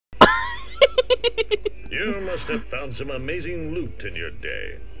You must have found some amazing loot in your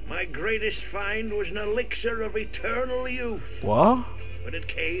day. My greatest find was an elixir of eternal youth. What? But it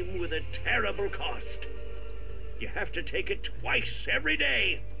came with a terrible cost. You have to take it twice every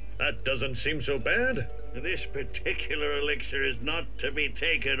day. That doesn't seem so bad. This particular elixir is not to be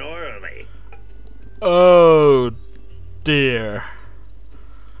taken orally. Oh dear.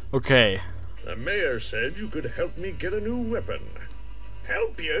 Okay. The mayor said you could help me get a new weapon.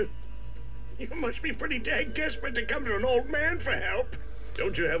 Help you? You must be pretty dang desperate to come to an old man for help.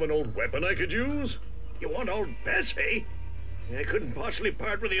 Don't you have an old weapon I could use? You want old Bessie? I couldn't possibly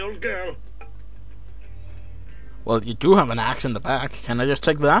part with the old girl. Well, you do have an axe in the back. Can I just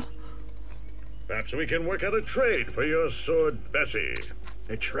take that? Perhaps we can work out a trade for your sword, Bessie.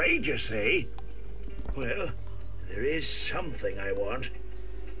 A trade, you say? Well, there is something I want.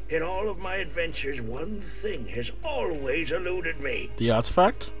 In all of my adventures, one thing has always eluded me. The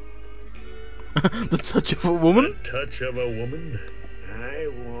artifact? The touch of a woman? The touch of a woman? I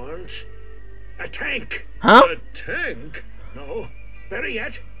want a tank. Huh? A tank? No, better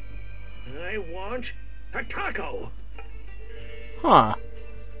yet, I want a taco. Huh.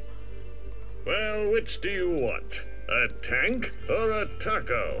 Well, which do you want? A tank or a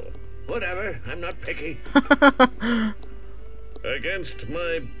taco? Whatever, I'm not picky. Against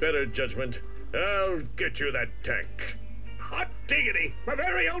my better judgment, I'll get you that tank. Hot diggity, my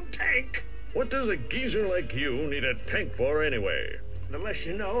very own tank. What does a geezer like you need a tank for anyway? The less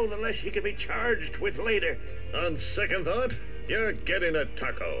you know, the less you can be charged with later. On second thought, you're getting a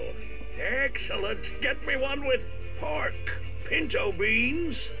taco. Excellent. Get me one with pork, pinto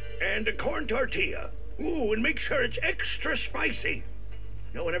beans, and a corn tortilla. Ooh, and make sure it's extra spicy.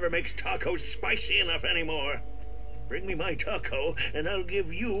 No one ever makes tacos spicy enough anymore. Bring me my taco, and I'll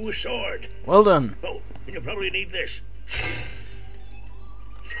give you a sword. Well done. Oh, and you'll probably need this.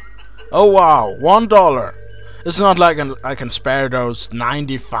 Oh wow, $1. It's not like I can spare those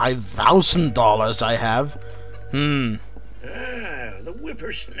 $95,000 I have. Ah, the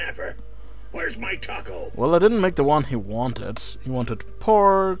whippersnapper. Where's my taco? Well, I didn't make the one he wanted. He wanted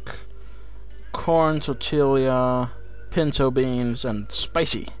pork, corn tortilla, pinto beans, and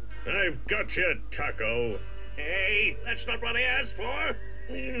spicy. I've got your taco. Hey, that's not what I asked for.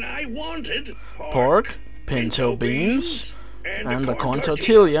 I wanted Pork, pinto beans, and the corn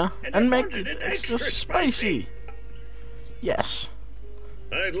tortilla, and make it extra spicy. Yes.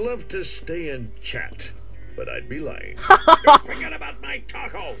 I'd love to stay and chat, but I'd be lying. Don't forget about my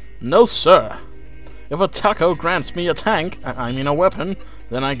taco. No, sir. If a taco grants me a tank, I mean a weapon,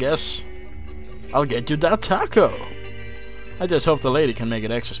 then I guess I'll get you that taco. I just hope the lady can make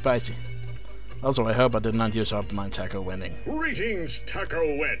it extra spicy. Also, I hope I did not use up my taco winning. Greetings, taco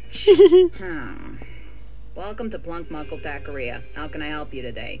wench. Welcome to Plunk Muckle Taqueria. How can I help you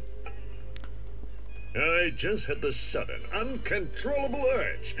today? I just had the sudden, uncontrollable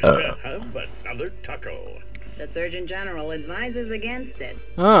urge to have another taco. The Surgeon General advises against it.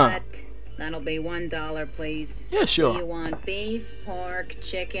 Ah. But that'll be $1, please. Yeah, sure. Do you want beef, pork,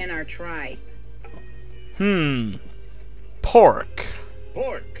 chicken, or tripe? Pork.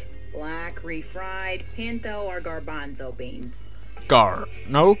 Pork. Black, refried, pinto, or garbanzo beans?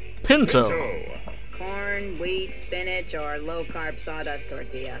 No, pinto. Pinto. Corn, wheat, spinach, or low-carb sawdust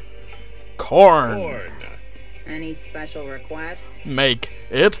tortilla? Corn. Corn. Any special requests? Make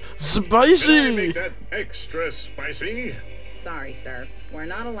it Can I spicy. make that extra spicy? Sorry, sir. We're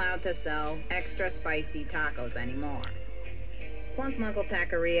not allowed to sell extra spicy tacos anymore. Plunk Muckle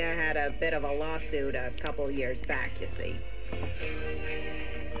Taqueria had a bit of a lawsuit a couple years back, you see.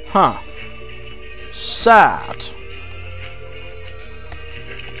 Huh. Sad.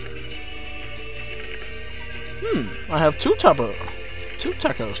 I have two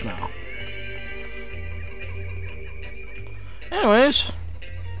tacos now. Anyways,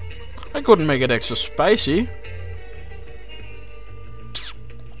 I couldn't make it extra spicy.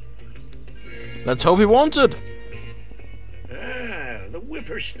 Let's hope he wanted. Ah, the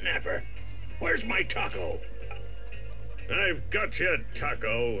whippersnapper. Where's my taco? I've got your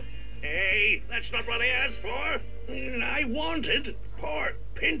taco. Hey, that's not what I asked for. I wanted pork,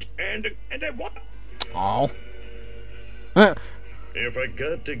 pint, and what? Oh. You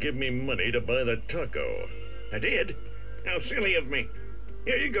forgot to give me money to buy the taco. I did. How silly of me.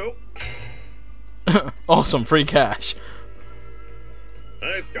 Here you go. Awesome, free cash.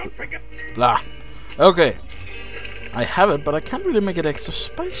 Don't forget. Blah. Okay. I have it, but I can't really make it extra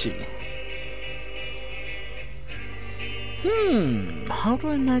spicy. How do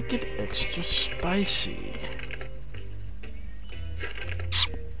I make it extra spicy?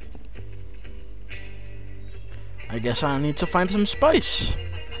 I guess I need to find some spice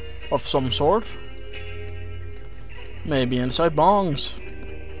of some sort. Maybe inside bongs.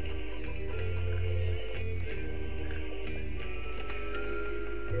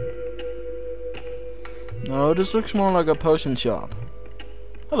 No, this looks more like a potion shop.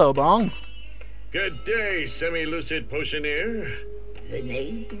 Hello, Bong. Good day, semi-lucid potioneer. The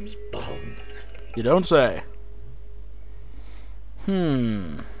name's Bong. You don't say.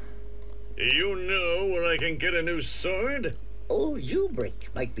 You know where I can get a new sword? Old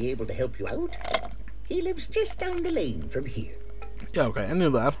Ubrick might be able to help you out. He lives just down the lane from here. Yeah, okay, I knew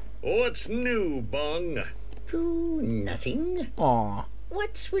that. What's new, Bong? Oh, nothing. Aw.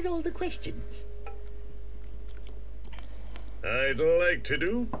 What's with all the questions? I'd like to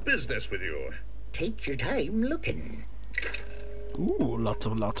do business with you. Take your time looking. Ooh, lots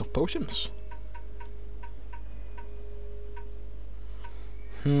of potions.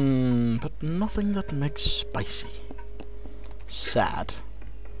 But nothing that makes spicy. Sad.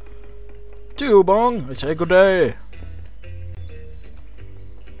 To you, Bong, I say good day.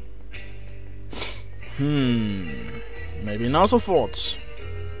 Maybe nozzle forts.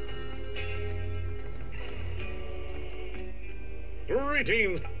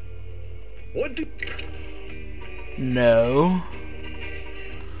 Greetings. What do... No.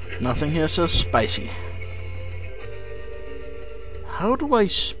 Nothing here says spicy. How do I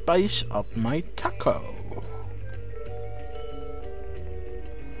spice up my taco?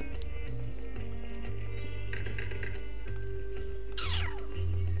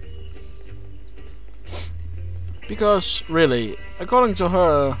 Because, really, according to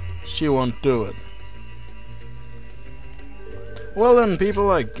her, she won't do it. Well then, people,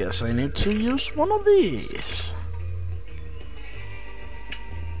 I guess I need to use one of these.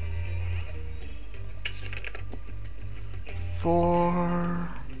 For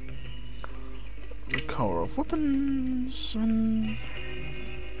recover of weapons and...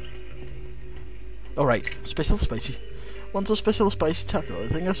 Alright, special spicy. Want a special spicy taco? I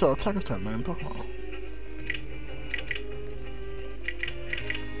think I saw a taco stand man.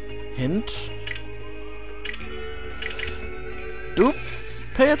 Hint. Oop.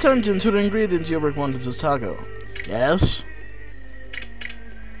 Pay attention to the ingredients you wanted to taco. Yes.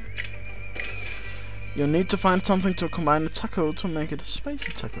 You need to find something to combine the taco to make it a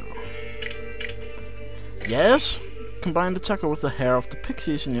spicy taco. Yes. Combine the taco with the hair of the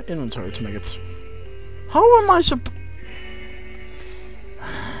pixies in your inventory to make it... How am I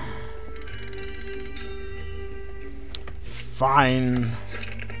Fine.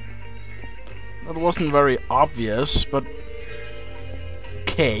 That wasn't very obvious, but...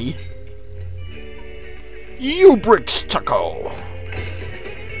 Okay. You bricks taco!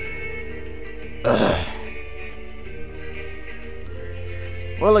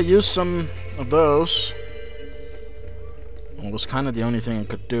 Well, I used some of those. It was kind of the only thing I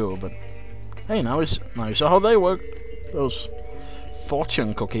could do, but... Hey, now you saw how they work. Those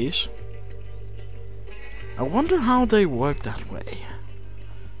fortune cookies. I wonder how they work that way.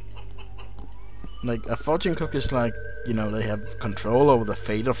 Like, a fortune cookie is like, you know, they have control over the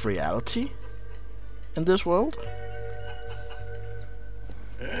fate of reality in this world.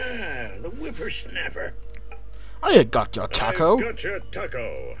 Ah, the whippersnapper. I got your taco. I've got your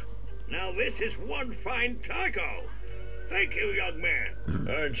taco. Now this is one fine taco. Thank you, young man.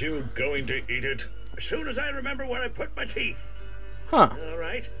 Aren't you going to eat it? As soon as I remember where I put my teeth. Huh. All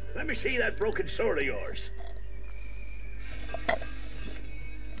right, let me see that broken sword of yours.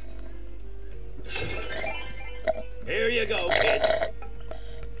 Here you go, kid.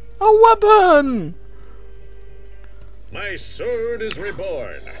 A weapon! My sword is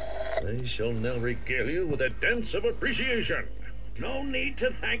reborn. I shall now regale you with a dance of appreciation. No need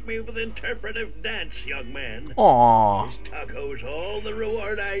to thank me with interpretive dance, young man. Aww. This taco's all the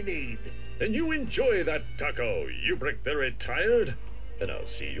reward I need. And you enjoy that taco, Ubrick the Retired, and I'll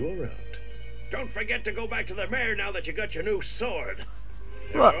see you around. Don't forget to go back to the mayor now that you got your new sword.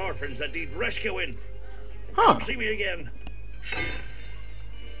 There What? are orphans that need rescuing. Huh. Come see me again.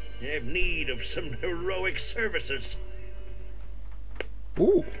 I have need of some heroic services.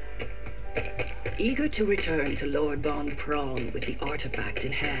 Ooh. Eager to return to Lord Von Prong with the artifact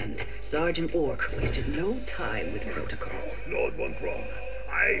in hand, Sergeant Orc wasted no time with protocol. Lord Von Prong,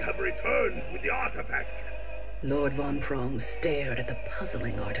 I have returned with the artifact. Lord Von Prong stared at the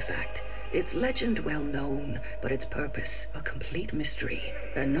puzzling artifact. Its legend well known, but its purpose a complete mystery,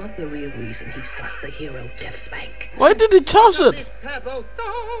 and not the real reason he sought the hero Deathspank. Why did he toss it?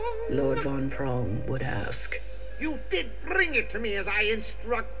 Lord Von Prong would ask. You did bring it to me as I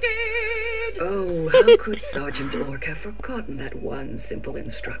instructed. Oh, how could Sergeant Orc have forgotten that one simple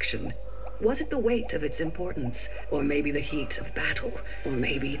instruction? Was it the weight of its importance, or maybe the heat of battle, or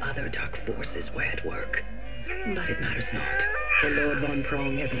maybe other dark forces were at work? But it matters not, for Lord Von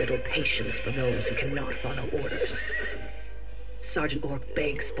Prong has little patience for those who cannot follow orders. Sergeant Orc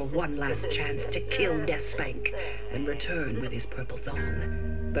begs for one last chance to kill Deathspank and return with his purple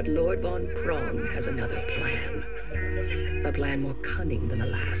thong. But Lord Von Prong has another plan. A plan more cunning than the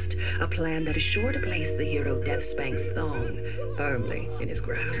last. A plan that is sure to place the hero Deathspank's thong firmly in his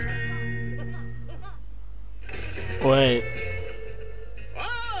grasp. Wait.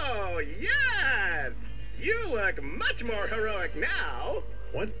 Oh, yes! You look much more heroic now.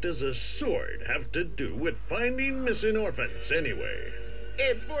 What does a sword have to do with finding missing orphans, anyway?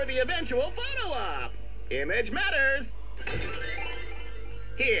 It's for the eventual photo op. Image matters.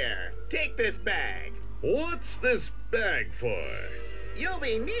 Here, take this bag. What's this bag for? You'll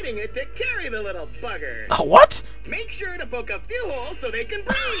be needing it to carry the little buggers. What? Make sure to poke a few holes so they can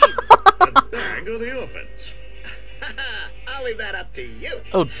breathe. A bag of the orphans. I'll leave that up to you.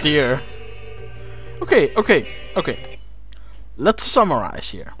 Oh dear. Okay. Let's summarize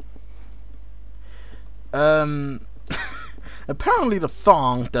here. Apparently the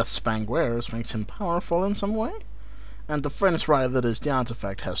thong Deathspank wears makes him powerful in some way, and the friends write that the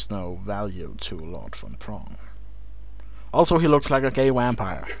artifact has no value to Lord Von Prong. Also, he looks like a gay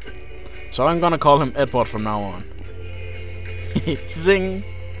vampire, so I'm gonna call him Edward from now on. Zing!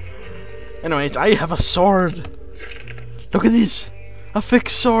 Anyways, I have a sword! Look at this! A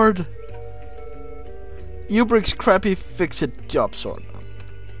fixed sword! Ubrick's crappy fix-it job sword.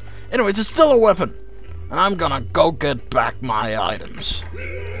 Anyways, it's still a weapon! And I'm gonna go get back my items.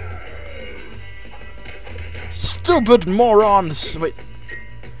 Stupid morons! Wait,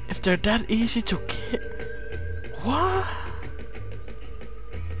 if they're that easy to kill... What?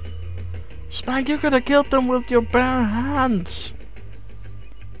 Spank, you could have killed them with your bare hands!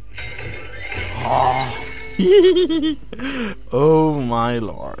 Oh, oh my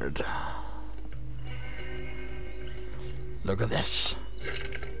lord. Look at this.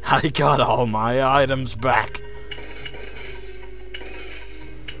 I got all my items back.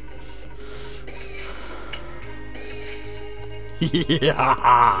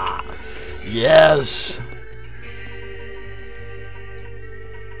 Yeah. Yes.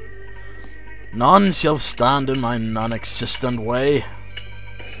 None shall stand in my non-existent way.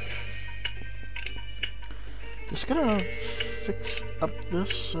 Just gotta fix up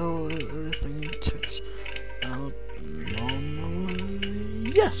this so everything checks out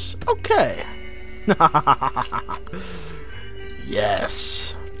normally. Yes, okay.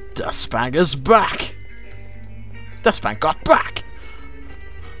 Yes, Deathspank is back. Deathspank got back.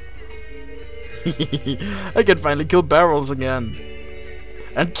 I can finally kill barrels again.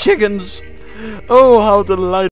 And chickens. Oh, how delightful.